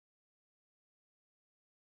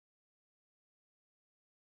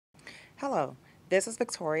Hello, this is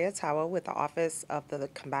Victoria Tawa with the Office of the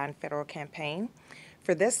Combined Federal Campaign.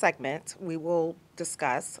 For this segment, we will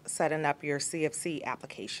discuss setting up your CFC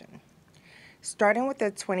application. Starting with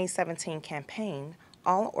the 2017 campaign,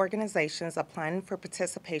 all organizations applying for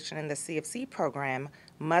participation in the CFC program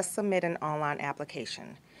must submit an online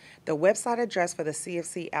application. The website address for the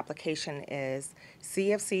CFC application is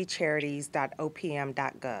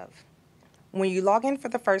cfccharities.opm.gov. When you log in for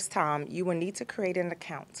the first time, you will need to create an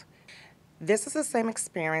account. This is the same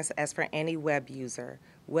experience as for any web user,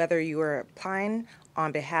 whether you are applying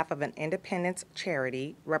on behalf of an independent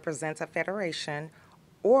charity, represents a federation,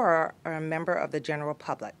 or are a member of the general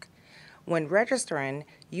public. When registering,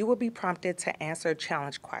 you will be prompted to answer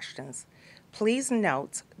challenge questions. Please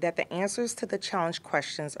note that the answers to the challenge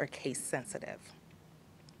questions are case sensitive.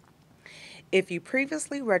 If you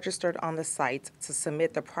previously registered on the site to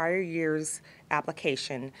submit the prior year's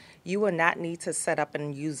application, you will not need to set up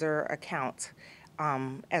a user account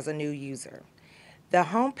as a new user. The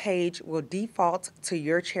home page will default to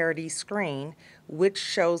your charity screen, which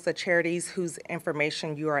shows the charities whose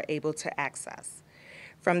information you are able to access.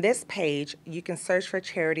 From this page, you can search for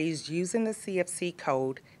charities using the CFC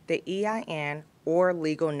code, the EIN, or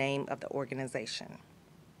legal name of the organization.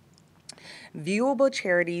 Viewable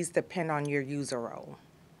charities depend on your user role.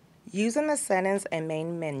 Using the settings and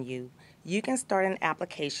main menu, you can start an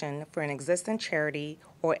application for an existing charity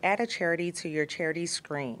or add a charity to your charity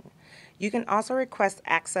screen. You can also request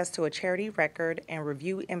access to a charity record and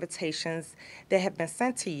review invitations that have been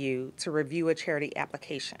sent to you to review a charity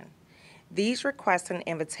application. These requests and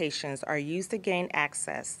invitations are used to gain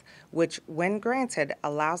access, which, when granted,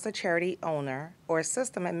 allows the charity owner or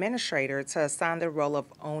system administrator to assign the role of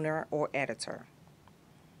owner or editor.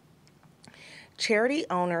 Charity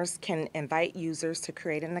owners can invite users to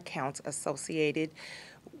create an account associated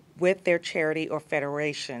with their charity or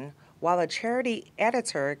federation, while a charity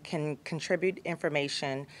editor can contribute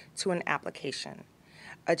information to an application.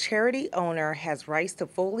 A charity owner has rights to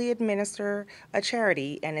fully administer a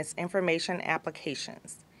charity and its information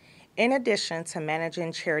applications. In addition to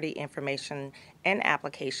managing charity information and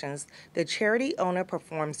applications, the charity owner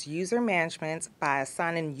performs user management by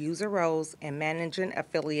assigning user roles and managing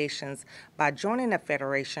affiliations by joining a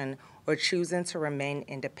federation or choosing to remain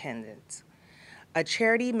independent. A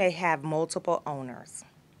charity may have multiple owners.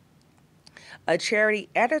 A charity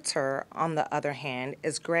editor, on the other hand,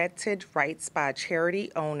 is granted rights by a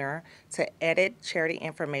charity owner to edit charity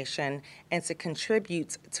information and to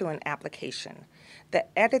contribute to an application. The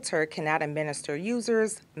editor cannot administer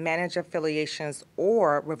users, manage affiliations,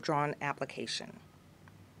 or withdraw an application.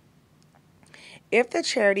 If the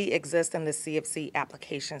charity exists in the CFC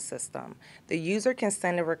application system, the user can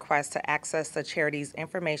send a request to access the charity's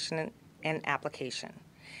information and application.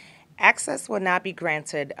 Access will not be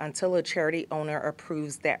granted until a charity owner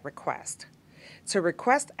approves that request. To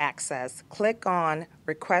request access, click on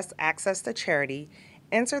Request Access to Charity,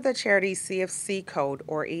 enter the charity's CFC code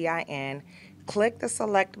or EIN, click the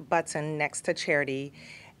Select button next to Charity,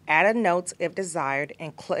 add a note if desired,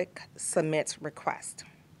 and click Submit Request.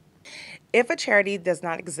 If a charity does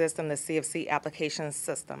not exist in the CFC application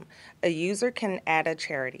system, a user can add a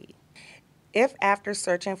charity. If after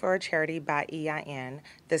searching for a charity by EIN,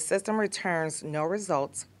 the system returns no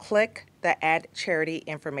results, click the Add Charity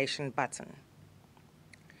Information button.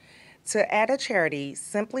 To add a charity,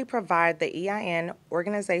 simply provide the EIN,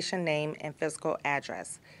 organization name, and physical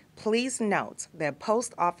address. Please note that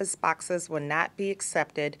post office boxes will not be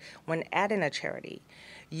accepted when adding a charity.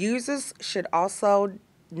 Users should also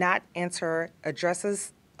not enter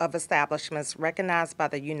addresses of establishments recognized by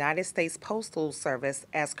the United States Postal Service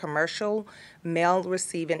as commercial mail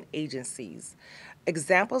receiving agencies.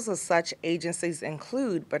 Examples of such agencies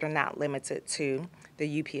include, but are not limited to,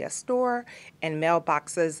 the UPS store and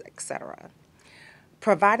mailboxes, etc.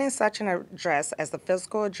 Providing such an address as the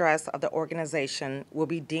physical address of the organization will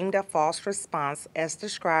be deemed a false response as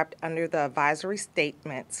described under the advisory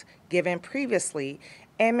statements given previously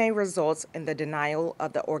and may result in the denial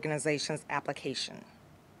of the organization's application.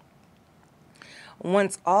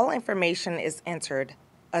 Once all information is entered,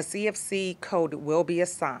 a CFC code will be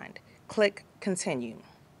assigned. Click Continue.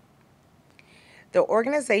 The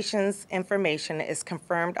organization's information is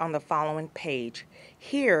confirmed on the following page.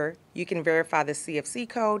 Here, you can verify the CFC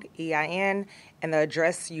code, EIN, and the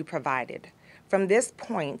address you provided. From this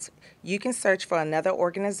point, you can search for another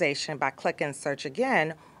organization by clicking Search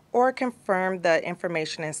Again, or confirm the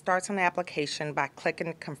information and start an application by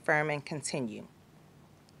clicking Confirm and Continue.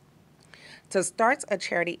 To start a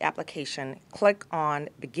charity application, click on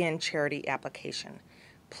Begin Charity Application.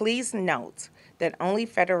 Please note that only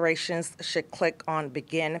federations should click on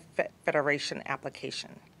Begin Federation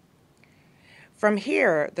Application. From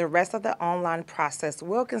here, the rest of the online process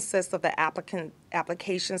will consist of the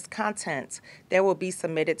application's content that will be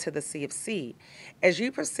submitted to the CFC. As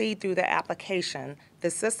you proceed through the application, the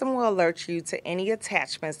system will alert you to any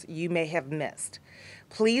attachments you may have missed.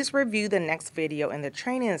 Please review the next video in the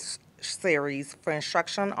training series for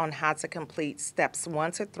instruction on how to complete steps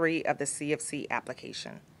 1 to 3 of the CFC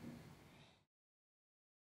application.